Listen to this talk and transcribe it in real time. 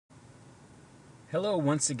Hello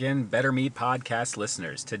once again, Better Me podcast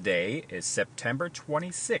listeners. Today is September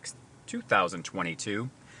 26th, 2022.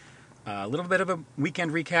 A little bit of a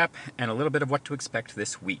weekend recap and a little bit of what to expect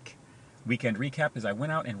this week. Weekend recap is I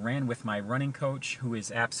went out and ran with my running coach, who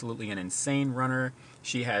is absolutely an insane runner.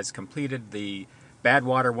 She has completed the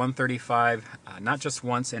Badwater 135 not just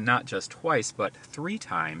once and not just twice, but 3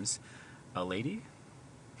 times. A lady?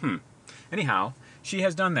 Anyhow, she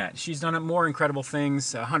has done that. She's done more incredible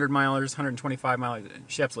things, 100 milers, 125 milers.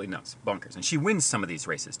 She's absolutely nuts, bonkers. And she wins some of these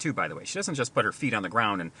races too, by the way. She doesn't just put her feet on the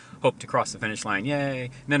ground and hope to cross the finish line.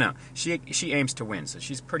 Yay! No. She aims to win. So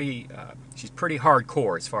she's pretty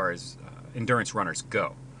hardcore as far as endurance runners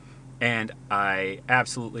go. And I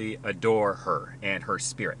absolutely adore her and her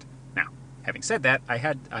spirit. Now, having said that, I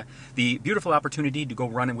had the beautiful opportunity to go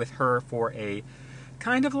running with her for a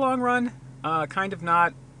kind of long run, kind of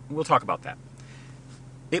not. We'll talk about that.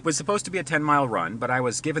 It was supposed to be a 10-mile run, but I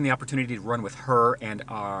was given the opportunity to run with her and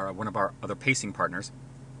one of our other pacing partners.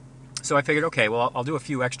 So I figured, okay, well, I'll do a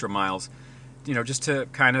few extra miles, just to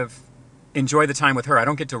kind of enjoy the time with her. I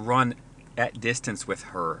don't get to run at distance with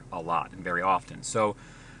her a lot and very often. So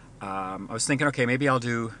I was thinking, okay, maybe I'll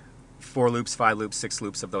do 4 loops, 5 loops, 6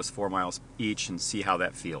 loops of those 4 miles each and see how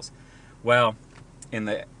that feels. Well, in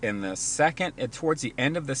the second, towards the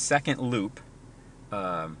end of the second loop,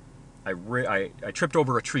 I tripped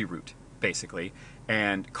over a tree root, basically,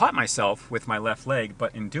 and caught myself with my left leg,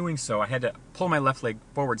 but in doing so, I had to pull my left leg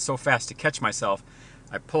forward so fast to catch myself,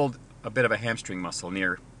 I pulled a bit of a hamstring muscle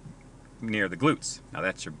near the glutes. Now,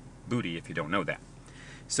 that's your booty if you don't know that.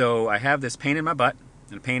 So I have this pain in my butt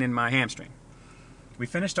and a pain in my hamstring. We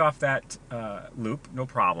finished off that loop, no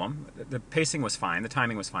problem. The pacing was fine, the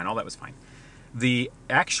timing was fine, all that was fine. The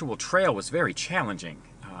actual trail was very challenging.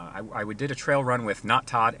 I did a trail run with Not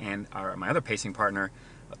Todd and my other pacing partner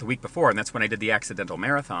the week before, and that's when I did the accidental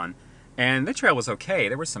marathon. And the trail was okay.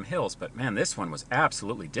 There were some hills, but man, this one was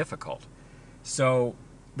absolutely difficult. So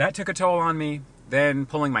that took a toll on me. Then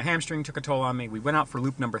pulling my hamstring took a toll on me. We went out for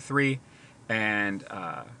loop number 3, and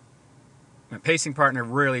my pacing partner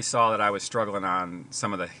really saw that I was struggling on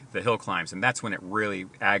some of the hill climbs, and that's when it really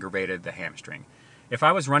aggravated the hamstring. If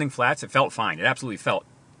I was running flats, it felt fine. It absolutely felt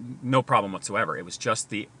no problem whatsoever. It was just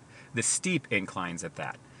the steep inclines at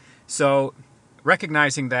that. So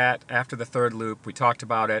recognizing that after the 3rd loop, we talked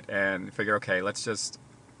about it and figure, okay, I'm just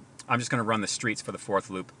going to run the streets for the 4th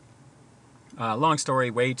loop. Long story,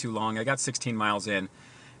 way too long. I got 16 miles in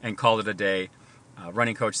and called it a day.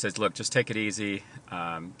 Running coach says, look, just take it easy.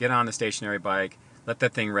 Get on the stationary bike. Let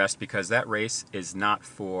that thing rest, because that race is not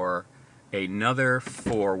for another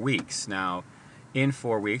 4 weeks. Now, in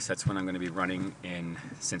 4 weeks, that's when I'm going to be running in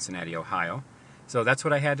Cincinnati, Ohio. So that's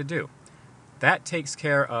what I had to do. That takes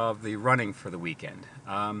care of the running for the weekend.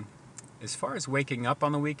 As far as waking up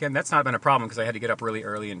on the weekend, that's not been a problem, because I had to get up really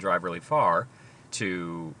early and drive really far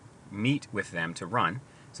to meet with them to run.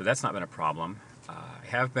 So that's not been a problem. I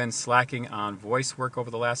have been slacking on voice work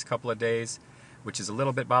over the last couple of days, which is a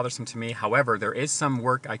little bit bothersome to me. However, there is some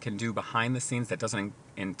work I can do behind the scenes that doesn't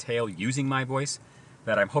entail using my voice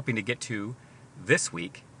that I'm hoping to get to this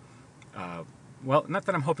week. Well, not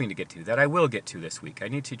that I'm hoping to get to, that I will get to this week. I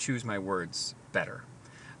need to choose my words better.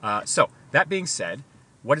 So, that being said,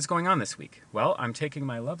 what is going on this week? Well, I'm taking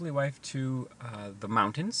my lovely wife to the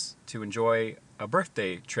mountains to enjoy a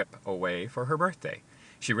birthday trip away for her birthday.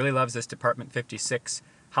 She really loves this Department 56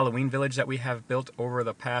 Halloween village that we have built over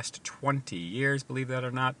the past 20 years, believe that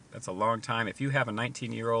or not. That's a long time. If you have a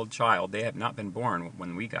 19-year-old child, they have not been born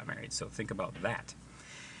when we got married, so think about that.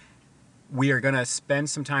 We are going to spend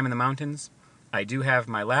some time in the mountains. I do have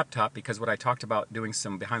my laptop, because what I talked about doing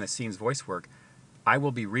some behind-the-scenes voice work, I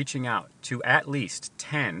will be reaching out to at least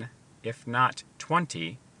 10, if not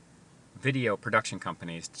 20, video production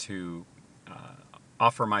companies to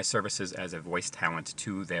offer my services as a voice talent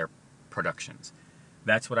to their productions.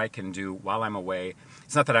 That's what I can do while I'm away.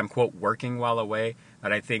 It's not that I'm, quote, working while away,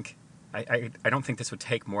 but I don't think this would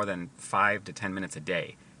take more than 5 to 10 minutes a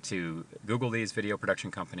day to Google these video production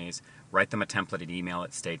companies, write them a template and email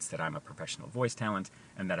it states that I'm a professional voice talent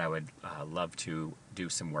and that I would love to do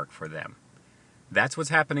some work for them. That's what's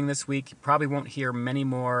happening this week. You probably won't hear many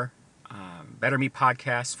more Better Me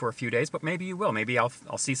podcasts for a few days, but maybe you will. Maybe I'll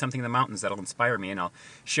see something in the mountains that'll inspire me, and I'll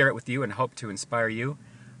share it with you and hope to inspire you.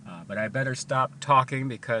 But I better stop talking,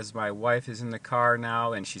 because my wife is in the car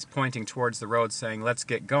now and she's pointing towards the road saying, let's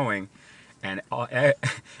get going. And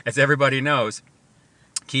as everybody knows,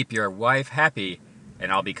 keep your wife happy,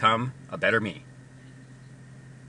 and I'll become a better me.